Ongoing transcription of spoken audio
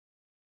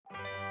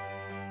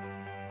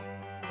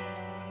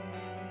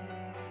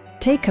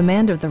Take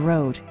command of the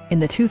road in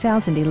the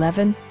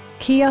 2011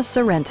 Kia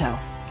Sorento.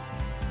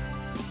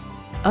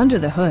 Under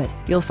the hood,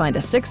 you'll find a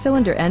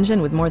 6-cylinder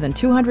engine with more than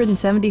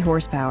 270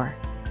 horsepower.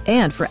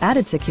 And for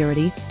added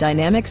security,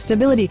 dynamic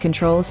stability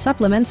control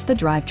supplements the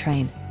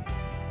drivetrain.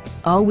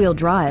 All-wheel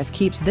drive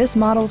keeps this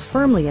model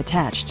firmly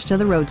attached to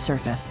the road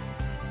surface.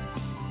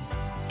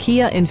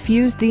 Kia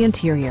infused the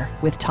interior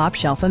with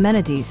top-shelf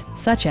amenities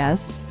such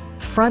as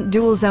front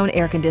dual-zone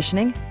air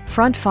conditioning,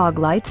 front fog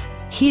lights,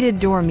 heated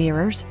door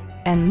mirrors,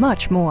 and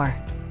much more.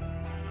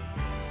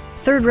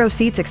 Third-row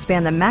seats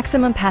expand the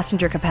maximum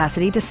passenger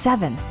capacity to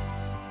 7.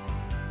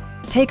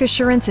 Take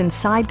assurance in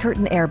side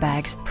curtain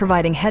airbags,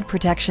 providing head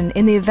protection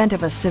in the event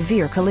of a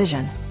severe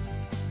collision.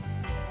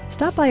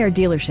 Stop by our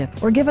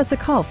dealership or give us a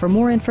call for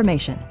more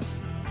information.